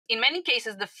in many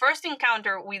cases, the first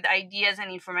encounter with ideas and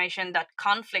information that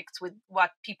conflicts with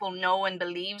what people know and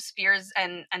believe fears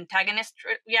and antagonist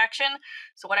reaction.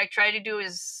 So what I try to do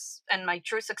is, and my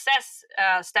true success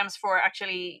stems for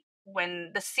actually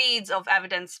when the seeds of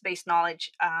evidence-based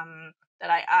knowledge that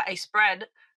I spread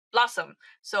blossom.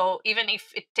 So even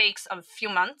if it takes a few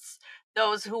months,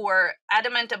 those who were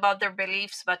adamant about their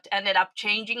beliefs but ended up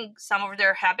changing some of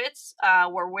their habits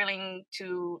were willing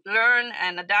to learn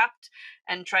and adapt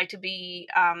and try to be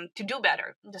to do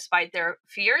better despite their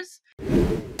fears.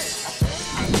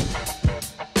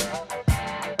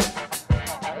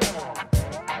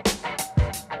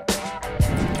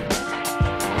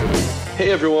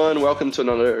 Hey everyone, welcome to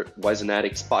another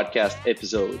Wisenetix Podcast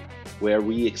episode where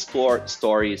we explore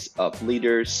stories of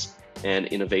leaders and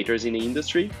innovators in the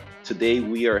industry. Today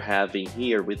we are having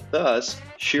here with us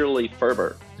Shirley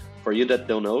Ferber. For you that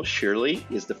don't know, Shirley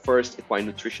is the first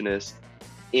equine nutritionist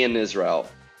in Israel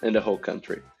and the whole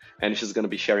country. And she's going to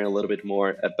be sharing a little bit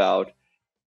more about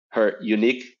her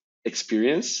unique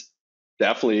experience,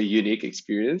 definitely a unique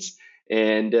experience,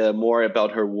 and more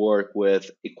about her work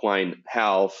with equine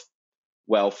health,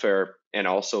 welfare, and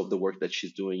also the work that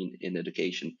she's doing in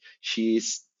education.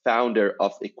 She's founder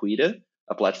of Equita,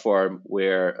 a platform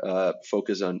where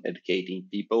focus on educating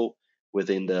people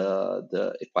within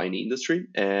the equine industry.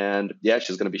 And yeah,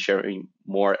 she's going to be sharing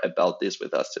more about this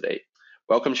with us today.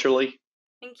 Welcome, Shirley.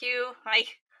 Thank you. Hi.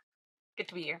 Good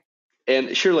to be here.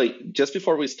 And Shirley, just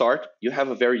before we start, you have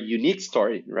a very unique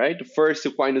story, right? The first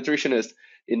equine nutritionist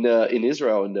in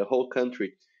Israel, in the whole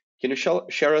country. Can you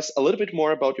share us a little bit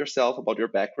more about yourself, about your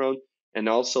background, and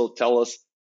also tell us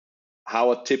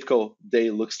how a typical day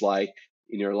looks like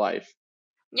in your life?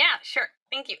 Yeah, sure.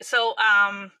 Thank you. So,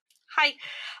 hi.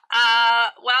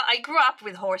 Well, I grew up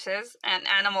with horses and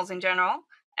animals in general,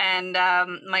 and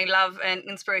my love and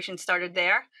inspiration started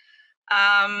there.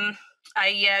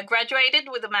 I graduated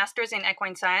with a master's in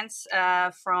equine science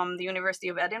from the University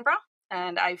of Edinburgh,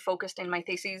 and I focused in my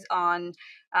thesis on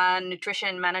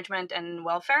nutrition management and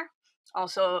welfare.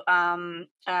 Also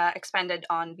expanded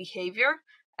on behavior,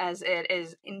 as it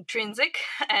is intrinsic,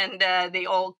 and they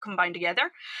all combine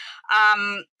together.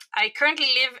 I currently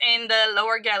live in the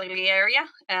Lower Galilee area,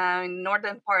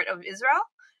 northern part of Israel,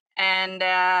 and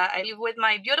I live with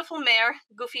my beautiful mare,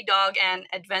 goofy dog, and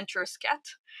adventurous cat.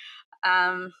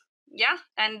 Yeah,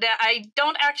 and I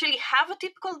don't actually have a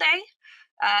typical day.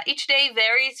 Each day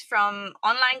varies from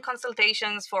online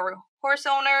consultations for horse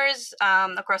owners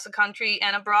across the country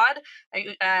and abroad.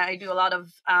 I do a lot of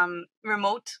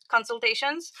remote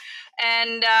consultations,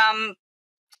 and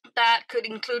that could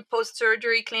include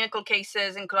post-surgery clinical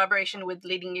cases in collaboration with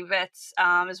leading vets,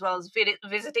 as well as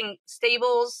visiting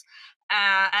stables,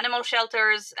 animal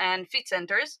shelters, and feed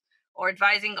centers, or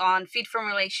advising on feed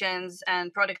formulations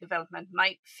and product development.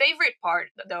 My favorite part,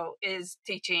 though, is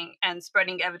teaching and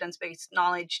spreading evidence-based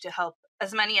knowledge to help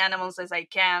as many animals as I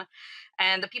can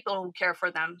and the people who care for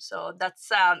them. So that's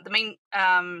the main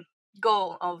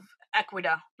goal of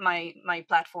Equita, my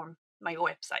platform, my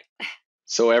website.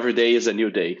 So every day is a new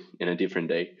day and a different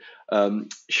day.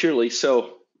 Shirley,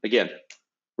 so again,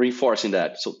 reinforcing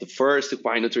that. So the first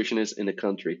equine nutritionist in the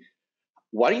country.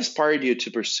 What inspired you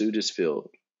to pursue this field?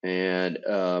 And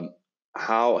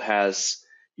how has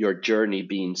your journey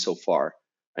been so far?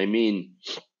 I mean,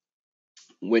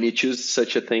 when you choose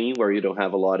such a thing where you don't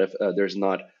have a lot of, there's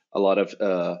not a lot of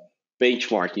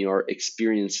benchmarking or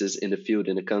experiences in the field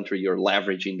in the country, you're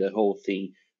leveraging the whole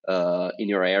thing in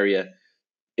your area.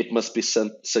 It must be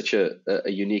such a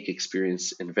unique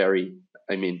experience and very,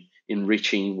 I mean,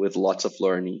 enriching with lots of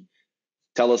learning.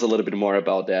 Tell us a little bit more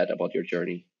about that, about your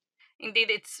journey.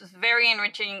 Indeed, it's very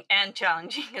enriching and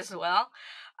challenging as well.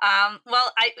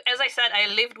 Well, as I said,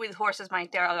 I lived with horses my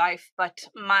entire life, but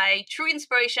my true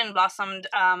inspiration blossomed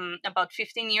about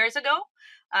 15 years ago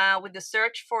with the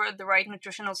search for the right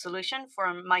nutritional solution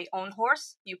for my own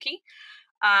horse, Yuki.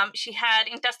 She had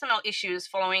intestinal issues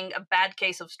following a bad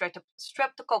case of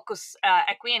streptococcus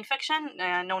equi infection,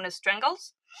 known as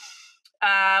strangles,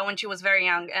 when she was very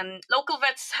young. And local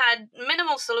vets had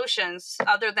minimal solutions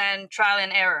other than trial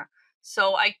and error.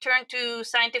 So I turned to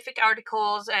scientific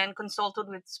articles and consulted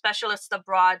with specialists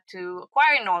abroad to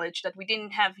acquire knowledge that we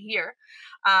didn't have here,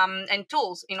 and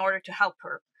tools in order to help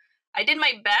her. I did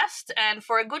my best, and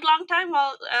for a good long time,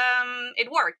 well, it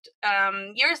worked.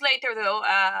 Years later, though,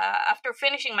 after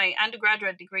finishing my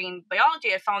undergraduate degree in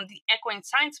biology, I found the equine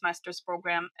science master's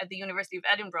program at the University of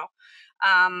Edinburgh,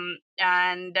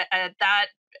 and that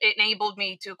enabled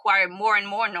me to acquire more and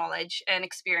more knowledge and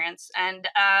experience. And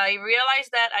I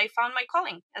realized that I found my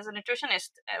calling as a nutritionist,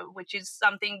 which is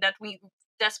something that we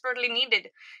desperately needed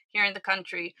here in the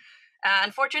country.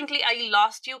 Unfortunately, I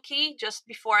lost Yuki just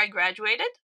before I graduated,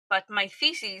 but my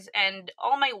thesis and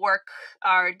all my work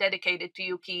are dedicated to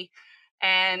Yuki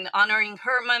and honoring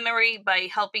her memory by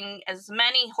helping as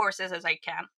many horses as I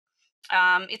can.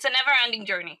 It's a never ending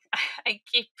journey. I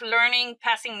keep learning,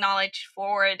 passing knowledge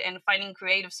forward, and finding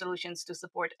creative solutions to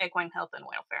support equine health and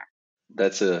welfare.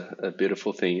 That's a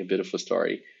beautiful thing, a beautiful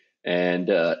story, and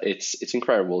it's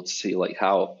incredible to see like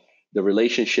how the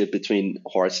relationship between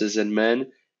horses and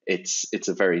men. It's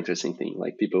a very interesting thing.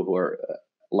 Like people who are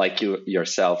like you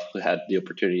yourself, who had the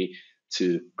opportunity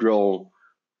to grow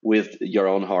with your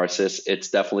own horses. It's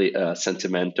definitely a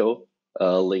sentimental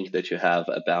link that you have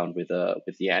abound with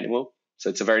the animal. So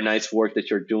it's a very nice work that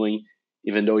you're doing.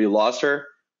 Even though you lost her,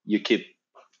 you keep,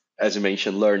 as you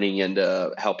mentioned, learning and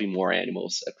helping more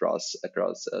animals across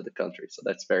the country. So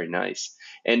that's very nice.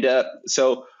 And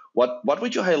so, what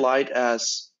would you highlight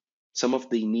as some of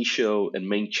the initial and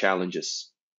main challenges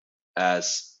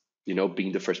as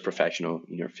being the first professional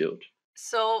in your field?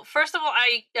 So, first of all,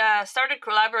 I started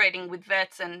collaborating with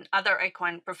vets and other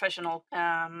equine professional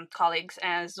colleagues,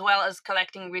 as well as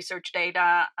collecting research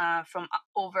data from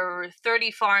over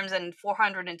 30 farms and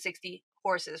 460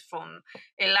 horses from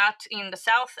Eilat in the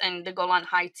south and the Golan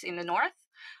Heights in the north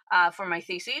for my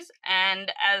thesis.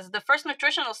 And as the first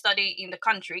nutritional study in the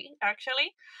country,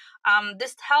 actually,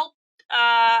 this helped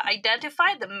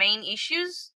identify the main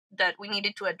issues that we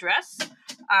needed to address,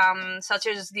 such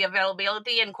as the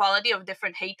availability and quality of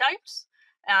different hay types,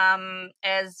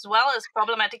 as well as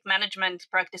problematic management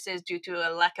practices due to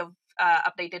a lack of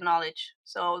updated knowledge.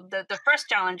 So the first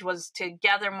challenge was to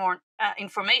gather more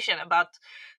information about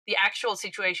the actual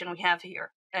situation we have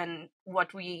here and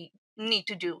what we need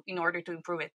to do in order to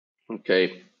improve it.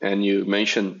 Okay, and you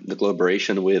mentioned the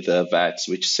collaboration with vets,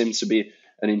 which seems to be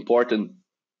an important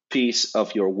piece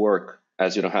of your work,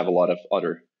 as you don't have a lot of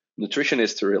other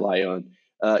nutritionists to rely on.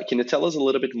 Can you tell us a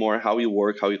little bit more how you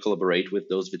work, how you collaborate with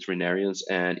those veterinarians,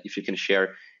 and if you can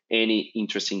share any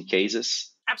interesting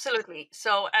cases? Absolutely.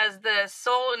 So, as the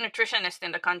sole nutritionist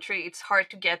in the country, it's hard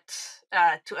to get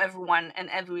to everyone and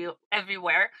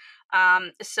everywhere.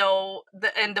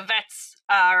 The vets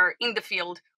are in the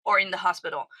field or in the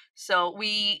hospital. So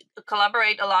we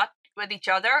collaborate a lot with each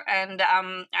other. And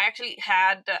I actually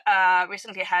had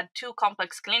recently had two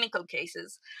complex clinical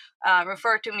cases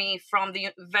referred to me from the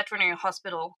veterinary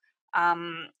hospital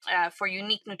for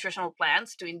unique nutritional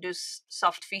plans to induce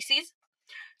soft feces,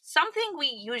 something we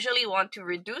usually want to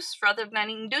reduce rather than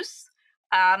induce.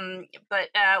 But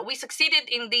we succeeded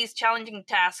in these challenging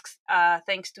tasks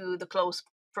thanks to the close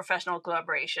professional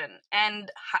collaboration and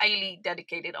highly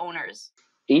dedicated owners.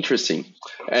 Interesting.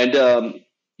 And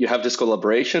you have this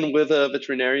collaboration with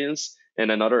veterinarians.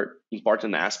 And another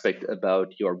important aspect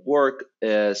about your work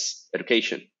is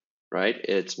education, right?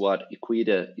 It's what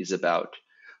Equida is about,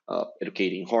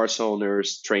 educating horse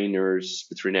owners, trainers,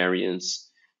 veterinarians.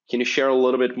 Can you share a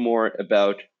little bit more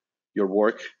about your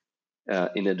work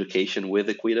in education with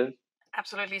Equida?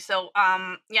 Absolutely. So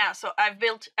I've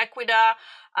built Equida,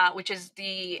 which is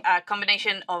the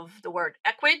combination of the word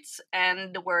equids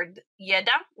and the word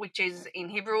yeda, which is in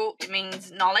Hebrew, it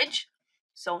means knowledge.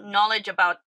 So knowledge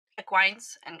about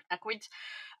equines and equids.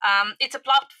 It's a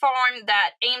platform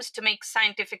that aims to make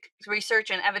scientific research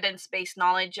and evidence-based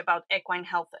knowledge about equine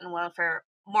health and welfare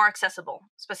more accessible,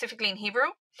 specifically in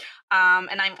Hebrew.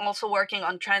 And I'm also working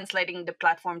on translating the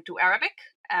platform to Arabic,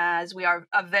 as we are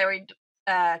a very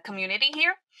community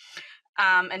here,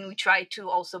 and we try to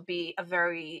also be a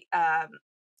very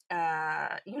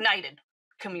united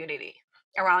community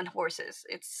around horses.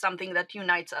 It's something that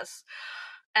unites us.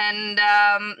 And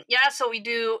so we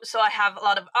do. So I have a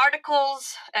lot of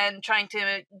articles and trying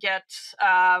to get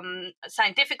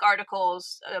scientific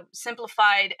articles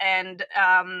simplified and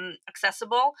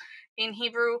accessible in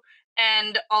Hebrew.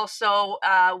 And also,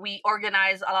 we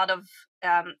organize a lot of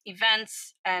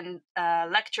events and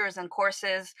lectures and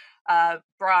courses.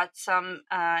 Brought some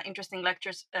interesting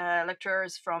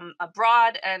lecturers from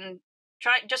abroad, and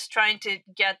trying to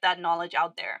get that knowledge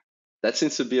out there. That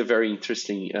seems to be a very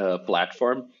interesting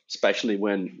platform, especially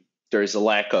when there is a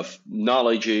lack of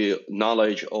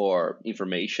knowledge or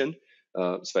information,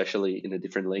 especially in a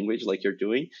different language like you're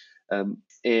doing.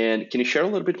 And can you share a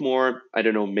little bit more? I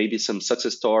don't know, maybe some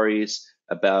success stories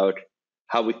about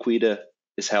how Equida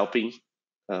is helping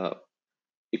uh,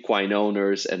 equine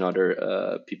owners and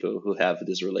other people who have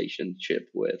this relationship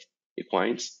with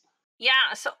equines?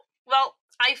 Yeah, so, well,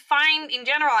 I find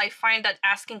that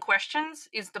asking questions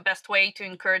is the best way to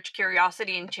encourage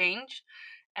curiosity and change.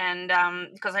 And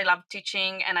because I love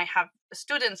teaching and I have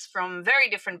students from very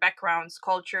different backgrounds,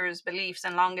 cultures, beliefs,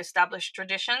 and long established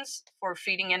traditions for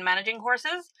feeding and managing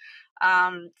horses,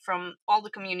 from all the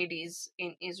communities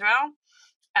in Israel.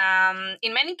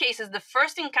 In many cases, the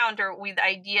first encounter with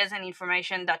ideas and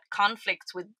information that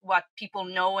conflicts with what people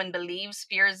know and believe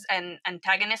spears an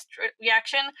antagonist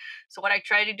reaction. So, what I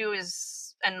try to do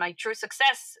is, and my true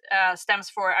success stems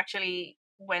for actually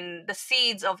when the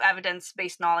seeds of evidence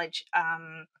based knowledge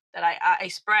that I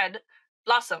spread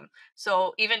blossom.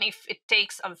 So, even if it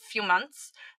takes a few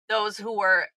months, those who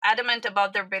were adamant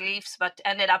about their beliefs but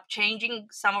ended up changing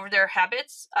some of their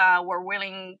habits were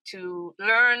willing to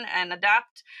learn and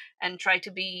adapt and try to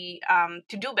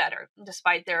do better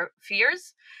despite their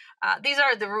fears. These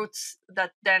are the roots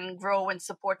that then grow and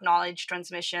support knowledge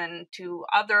transmission to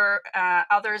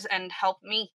others and help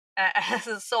me as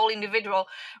a sole individual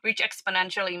reach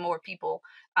exponentially more people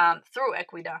through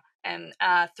Equida and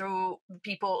through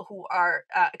people who are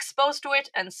exposed to it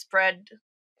and spread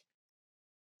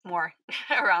more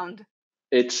around.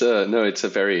 It's no, it's a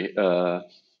very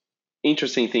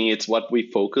interesting thing. It's what we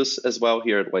focus as well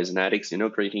here at Wisenetix.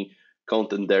 Creating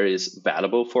content that is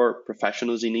valuable for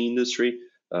professionals in the industry,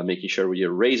 making sure we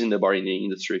are raising the bar in the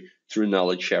industry through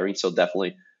knowledge sharing. So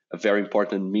definitely a very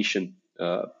important mission.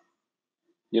 I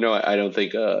don't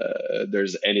think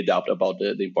there's any doubt about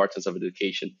the importance of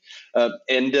education.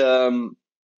 And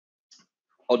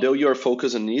although you're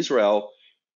focused on Israel,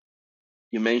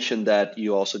 you mentioned that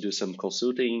you also do some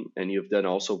consulting and you've done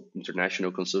also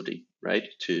international consulting, right,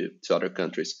 to other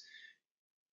countries.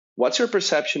 What's your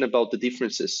perception about the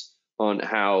differences on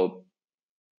how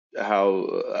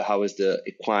is the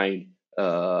equine,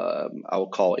 I'll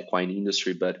call equine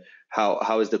industry, but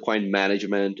how is the equine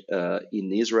management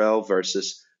in Israel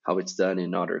versus how it's done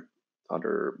in other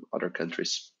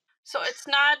countries? So it's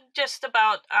not just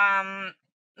about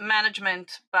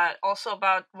management, but also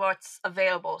about what's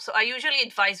available. So I usually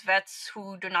advise vets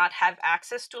who do not have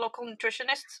access to local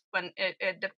nutritionists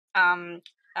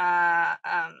uh,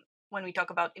 um, when we talk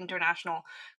about international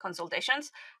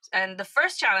consultations. And the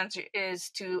first challenge is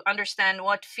to understand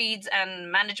what feeds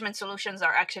and management solutions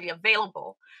are actually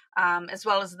available, as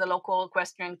well as the local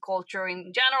equestrian culture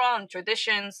in general and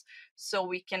traditions, so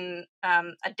we can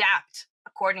adapt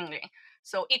accordingly.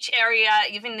 So each area,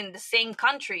 even in the same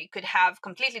country, could have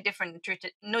completely different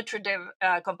nutritive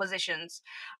compositions,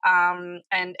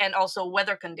 and also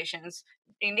weather conditions.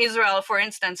 In Israel, for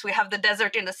instance, we have the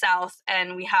desert in the south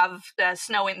and we have the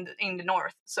snow in the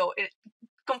north. So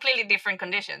completely different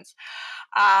conditions.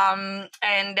 And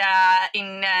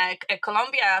in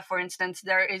Colombia, for instance,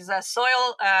 there is a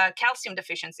soil calcium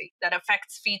deficiency that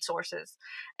affects feed sources.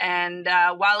 And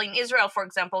while in Israel, for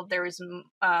example, there is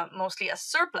mostly a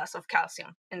surplus of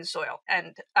calcium in the soil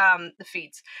and the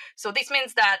feeds. So this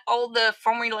means that all the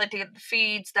formulated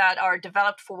feeds that are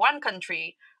developed for one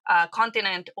country,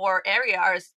 continent, or area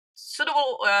are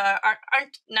suitable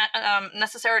aren't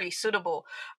necessarily suitable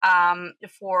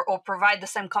for or provide the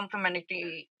same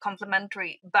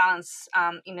complementary balance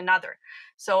in another.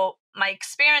 So my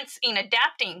experience in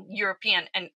adapting European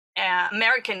and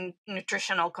American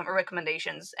nutritional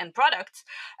recommendations and products,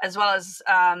 as well as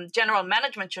general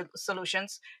management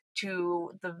solutions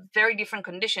to the very different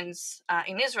conditions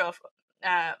in Israel,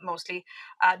 mostly,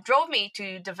 drove me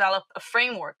to develop a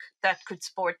framework that could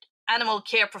support animal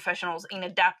care professionals in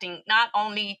adapting not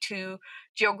only to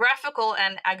geographical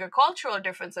and agricultural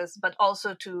differences, but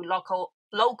also to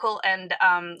local and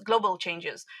global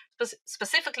changes,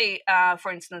 specifically,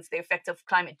 for instance, the effects of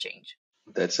climate change.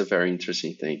 That's a very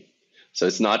interesting thing. So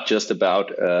it's not just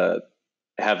about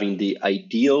having the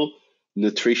ideal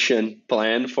nutrition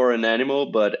plan for an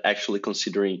animal, but actually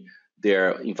considering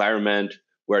their environment,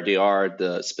 where they are,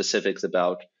 the specifics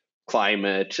about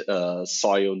climate,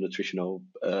 soil, nutritional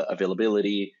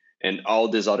availability, and all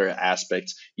these other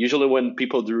aspects. Usually, when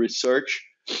people do research,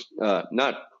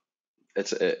 not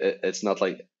it's not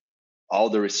like all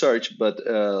the research, but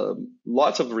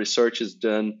lots of research is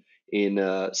done in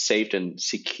safe and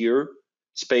secure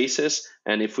spaces.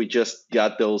 And if we just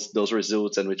got those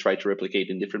results and we try to replicate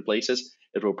in different places,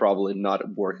 it will probably not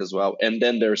work as well. And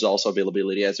then there's also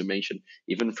availability, as you mentioned,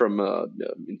 even from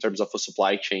in terms of a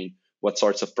supply chain, what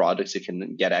sorts of products you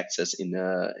can get access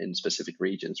in specific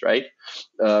regions, right?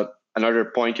 Another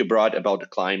point you brought about the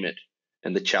climate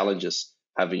and the challenges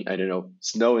having, I don't know,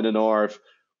 snow in the north,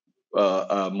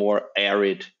 a more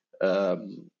arid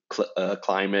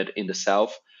climate in the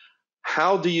south.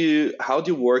 How do you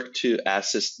work to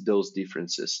assess those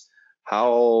differences?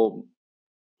 How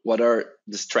What are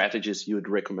the strategies you would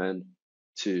recommend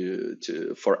to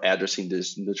for addressing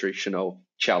these nutritional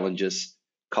challenges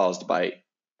caused by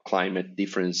climate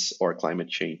difference or climate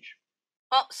change?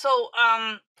 Well, so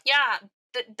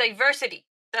diversity.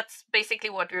 That's basically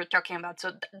what we're talking about.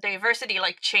 So diversity,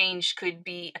 like change, could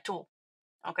be a tool.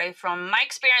 Okay, from my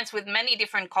experience with many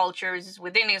different cultures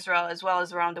within Israel as well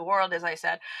as around the world, as I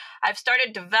said, I've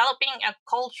started developing a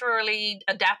culturally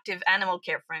adaptive animal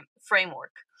care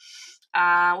framework,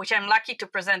 which I'm lucky to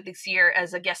present this year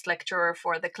as a guest lecturer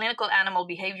for the clinical animal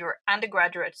behavior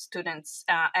undergraduate students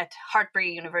at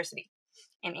Hartbury University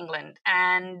in England.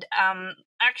 And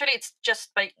actually, it's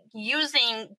just by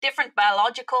using different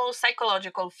biological,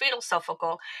 psychological,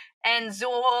 philosophical, and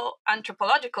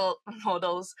zooanthropological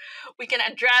models, we can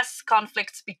address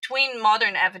conflicts between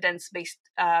modern evidence-based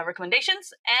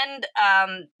recommendations and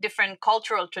different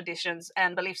cultural traditions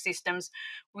and belief systems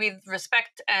with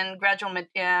respect and gradual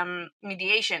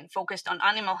mediation focused on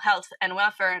animal health and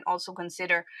welfare, and also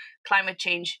consider climate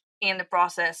change in the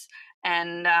process.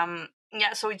 And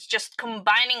so it's just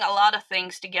combining a lot of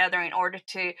things together in order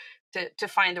to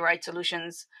find the right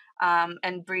solutions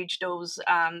and bridge those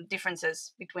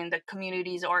differences between the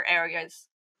communities or areas.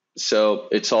 So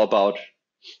it's all about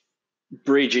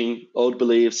bridging old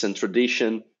beliefs and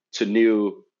tradition to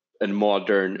new and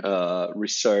modern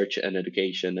research and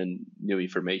education and new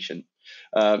information.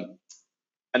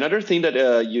 Another thing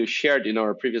that you shared in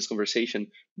our previous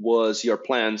conversation was your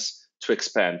plans to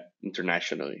expand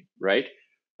internationally, right?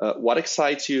 What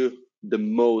excites you the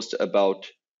most about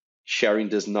sharing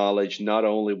this knowledge, not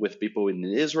only with people in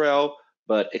Israel,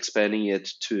 but expanding it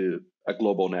to a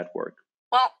global network?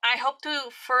 Well, I hope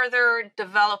to further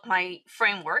develop my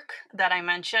framework that I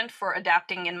mentioned for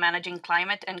adapting and managing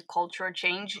climate and cultural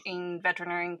change in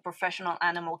veterinary professional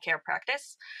animal care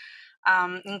practice,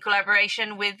 in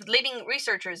collaboration with leading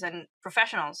researchers and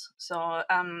professionals. So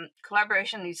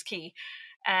collaboration is key.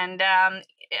 And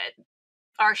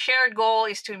our shared goal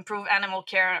is to improve animal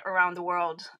care around the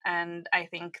world. And I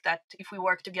think that if we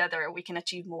work together, we can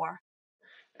achieve more.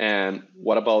 And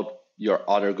what about your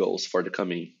other goals for the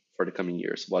coming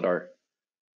years? What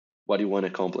do you want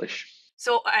to accomplish?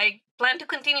 So I plan to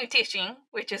continue teaching,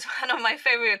 which is one of my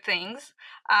favorite things,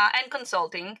 and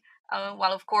consulting.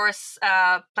 While of course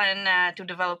plan to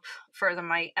develop further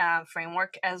my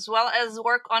framework, as well as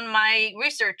work on my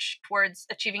research towards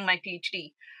achieving my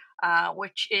PhD,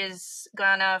 which is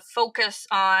gonna focus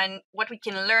on what we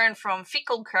can learn from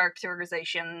fecal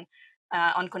characterization,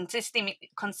 on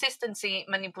consistency,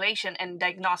 manipulation, and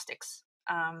diagnostics.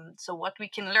 So what we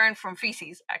can learn from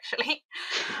feces, actually,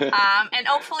 and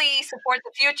hopefully support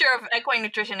the future of equine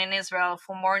nutrition in Israel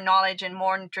for more knowledge and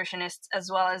more nutritionists,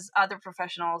 as well as other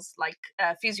professionals like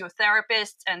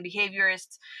physiotherapists and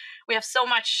behaviorists. We have so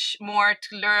much more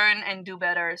to learn and do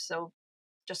better. So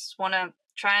just want to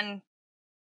try and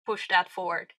push that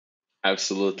forward.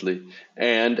 Absolutely.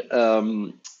 And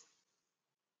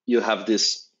you have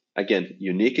this, again,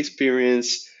 unique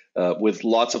experience with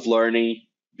lots of learning,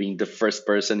 being the first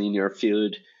person in your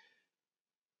field.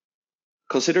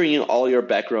 Considering all your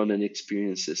background and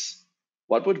experiences,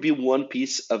 what would be one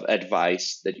piece of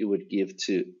advice that you would give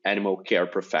to animal care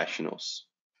professionals?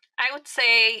 I would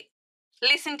say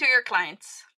listen to your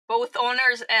clients, both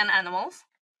owners and animals.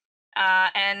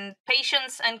 And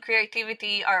patience and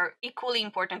creativity are equally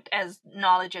important as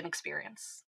knowledge and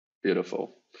experience.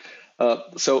 Beautiful.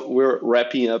 So we're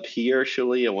wrapping up here,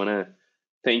 Shirley. I want to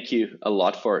thank you a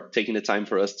lot for taking the time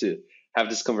for us to have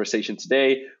this conversation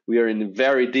today. We are in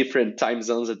very different time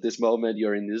zones at this moment.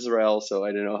 You're in Israel, so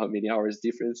I don't know how many hours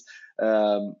difference.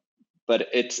 But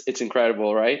it's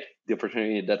incredible, right? The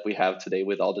opportunity that we have today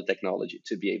with all the technology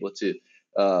to be able to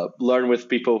learn with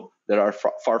people that are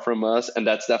far from us, and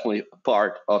that's definitely a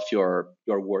part of your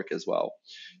work as well.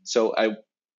 So I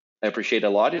appreciate a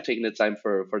lot you taking the time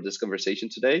for this conversation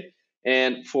today.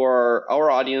 And for our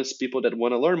audience, people that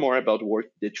want to learn more about the work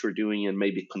that you're doing and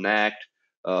maybe connect,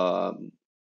 find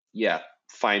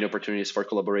opportunities for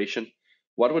collaboration,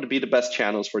 what would be the best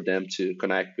channels for them to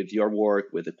connect with your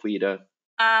work, with Equida?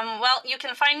 Well, you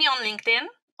can find me on LinkedIn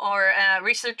or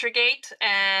ResearcherGate,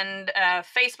 and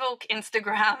Facebook,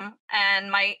 Instagram,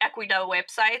 and my Equida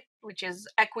website, which is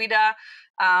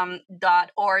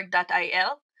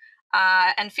equida.org.il.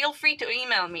 And feel free to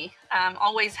email me. I'm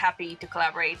always happy to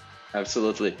collaborate.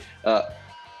 Absolutely.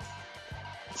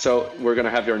 So we're gonna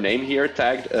have your name here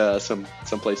tagged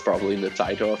someplace probably in the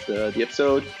title of the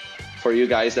episode. For you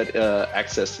guys that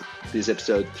access this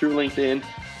episode through LinkedIn,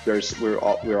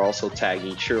 we're also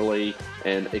tagging Shirley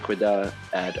and Equida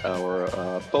at our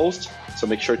post. So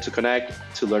make sure to connect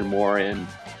to learn more and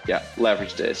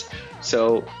leverage this.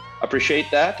 So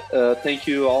appreciate that. Thank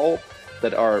you all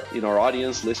that are in our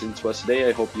audience listening to us today.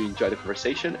 I hope you enjoyed the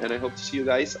conversation, and I hope to see you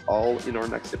guys all in our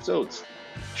next episodes.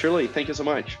 Shirley, thank you so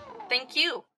much. Thank you.